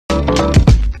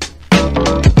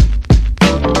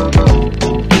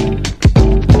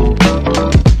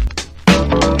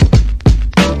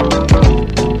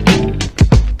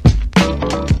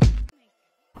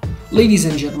Ladies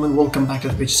and gentlemen, welcome back to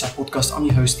the Pitch Side Podcast. I'm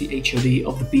your host, the HOD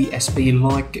of the BSP.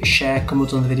 Like, share,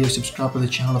 comment on the video, subscribe to the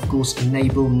channel, of course,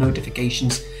 enable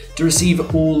notifications to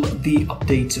receive all the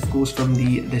updates, of course, from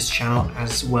this channel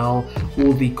as well.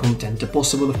 All the content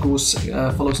possible, of course.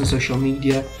 Follow us on social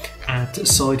media at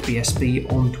Side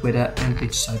BSP on Twitter and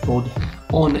Pitch Side Pod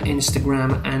on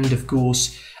Instagram, and of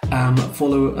course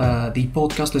follow the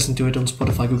podcast, listen to it on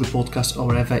Spotify, Google Podcasts, or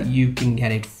wherever you can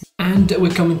get it. And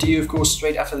we're coming to you, of course,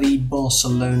 straight after the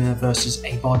Barcelona versus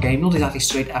Eibar game. Not exactly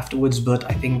straight afterwards, but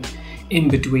I think in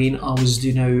between. I was,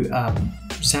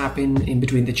 zapping in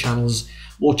between the channels,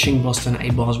 watching Barcelona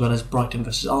Eibar as well as Brighton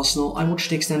versus Arsenal. I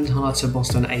watched the extended highlights of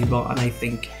Barcelona Eibar, and I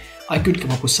think I could come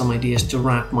up with some ideas to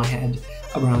wrap my head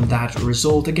around that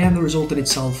result. Again, the result in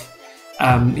itself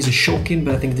is a shocking,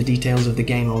 but I think the details of the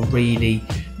game are really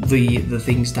the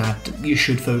things that you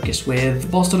should focus with.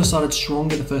 Barcelona started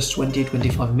strong in the first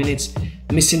 20-25 minutes,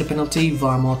 missing a penalty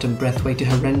via Martin Braithwaite. A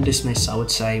horrendous miss, I would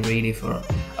say, really, for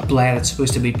a player that's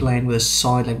supposed to be playing with a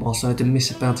side like Barcelona. To miss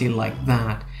a penalty like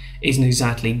that isn't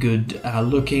exactly good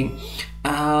looking.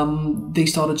 They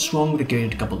started strong, they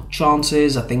created a couple of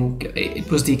chances. I think it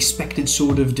was the expected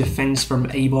sort of defence from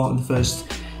Eibar in the first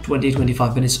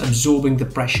 20-25 minutes, absorbing the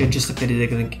pressure just like they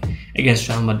did against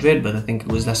Real Madrid, but I think it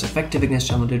was less effective against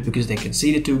Real Madrid because they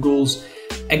conceded 2 goals.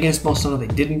 Against Barcelona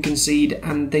they didn't concede,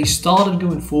 and they started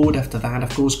going forward after that, of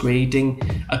course, creating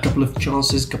a couple of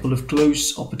chances, a couple of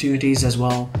close opportunities as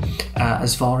well.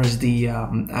 As far as the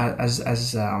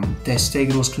Ter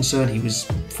Stegen was concerned, he was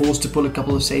forced to pull a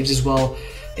couple of saves as well.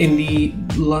 In the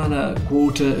latter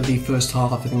quarter of the first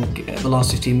half, I think the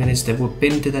last 15 minutes, they were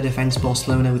pinned to their defence,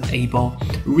 Barcelona, with Eibar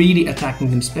really attacking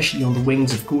them, especially on the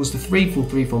wings. Of course, the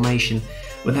 3-4-3 formation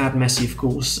without Messi, of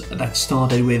course, that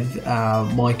started with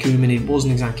by Koeman. It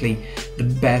wasn't exactly the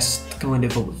best kind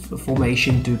of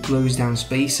formation to close down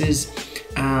spaces.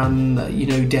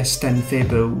 Dest and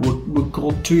Faber were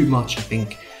caught too much, I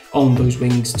think, on those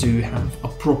wings to have a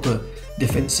proper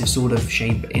defensive sort of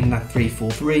shape in that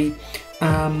 3-4-3.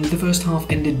 The first half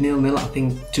ended 0-0, I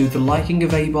think, to the liking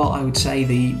of Eibar. I would say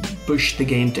they pushed the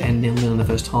game to end 0-0 in the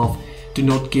first half, to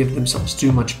not give themselves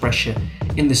too much pressure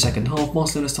in the second half.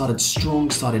 Barcelona started strong,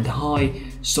 started high,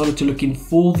 started to looking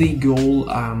for the goal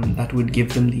that would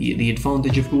give them the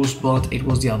advantage, of course, but it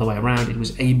was the other way around. It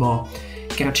was Eibar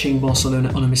catching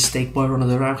Barcelona on a mistake by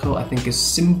Ronald Araujo. I think a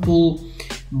simple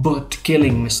but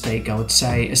killing mistake, I would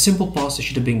say. A simple pass that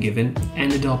should have been given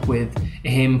ended up with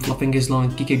him flopping his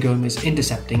line, Kike Gomez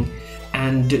intercepting,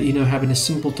 and having a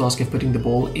simple task of putting the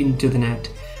ball into the net.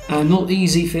 Not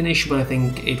easy finish, but I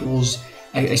think it was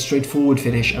a straightforward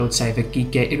finish, I would say, for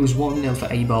Kike. It was 1-0 for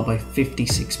Eibar by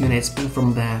 56 minutes, and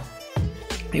from there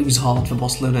it was hard for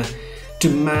Barcelona to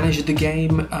manage the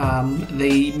game.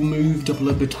 They moved up a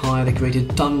little bit higher, they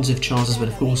created tons of chances, but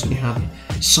of course when you have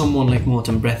someone like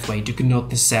Martin Braithwaite, you cannot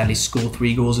necessarily score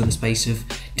 3 goals in the space of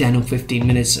 10 or 15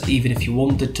 minutes, even if you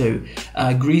wanted to.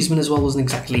 Griezmann as well wasn't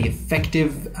exactly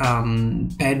effective.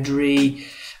 Pedri,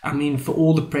 I mean, for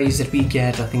all the praise that we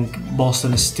get, I think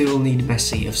Barcelona still need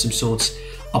Messi of some sorts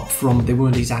up front. They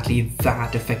weren't exactly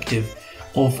that effective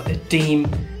of a team.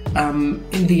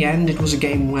 In the end, it was a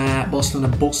game where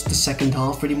Barcelona bossed the second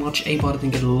half pretty much. Eibar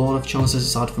didn't get a lot of chances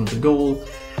aside from the goal,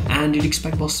 and you'd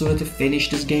expect Barcelona to finish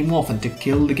this game off and to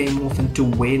kill the game off and to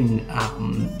win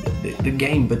the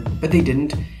game, but they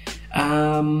didn't.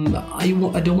 I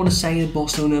don't want to say that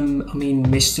Barcelona,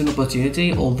 missed an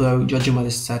opportunity, although judging by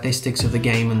the statistics of the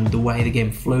game and the way the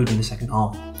game flowed in the second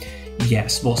half,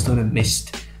 yes, Barcelona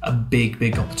missed a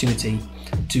big opportunity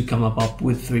to come up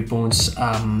with 3 points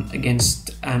against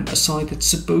a side that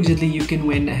supposedly you can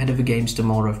win ahead of the games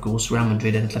tomorrow. Of course, Real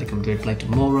Madrid and Atletico Madrid play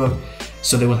tomorrow,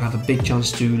 so they will have a big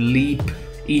chance to leap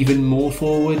even more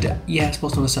forward. Yes,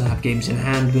 Barcelona still have games in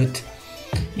hand, but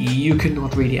you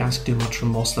cannot really ask too much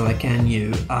from Barcelona, can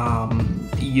you?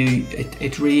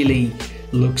 It really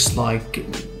looks like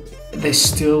they're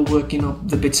still working up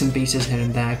the bits and pieces here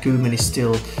and there. Koeman is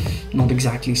still not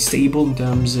exactly stable in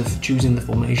terms of choosing the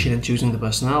formation and choosing the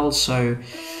personnel. So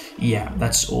yeah,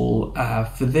 that's all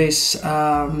for this.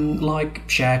 Like,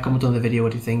 share, comment on the video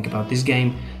what you think about this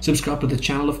game. Subscribe to the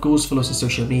channel, of course. Follow us on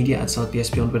social media at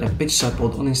SouthPSP on Twitter, Pitch Side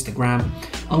Pod on Instagram.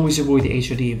 Always avoid the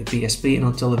HOD of the PSP, and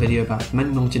until the video about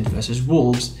Man United versus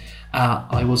Wolves,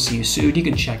 I will see you soon. You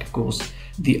can check, of course,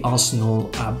 the Arsenal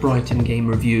Brighton game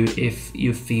review if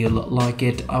you feel like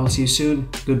it. I will see you soon.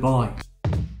 Goodbye.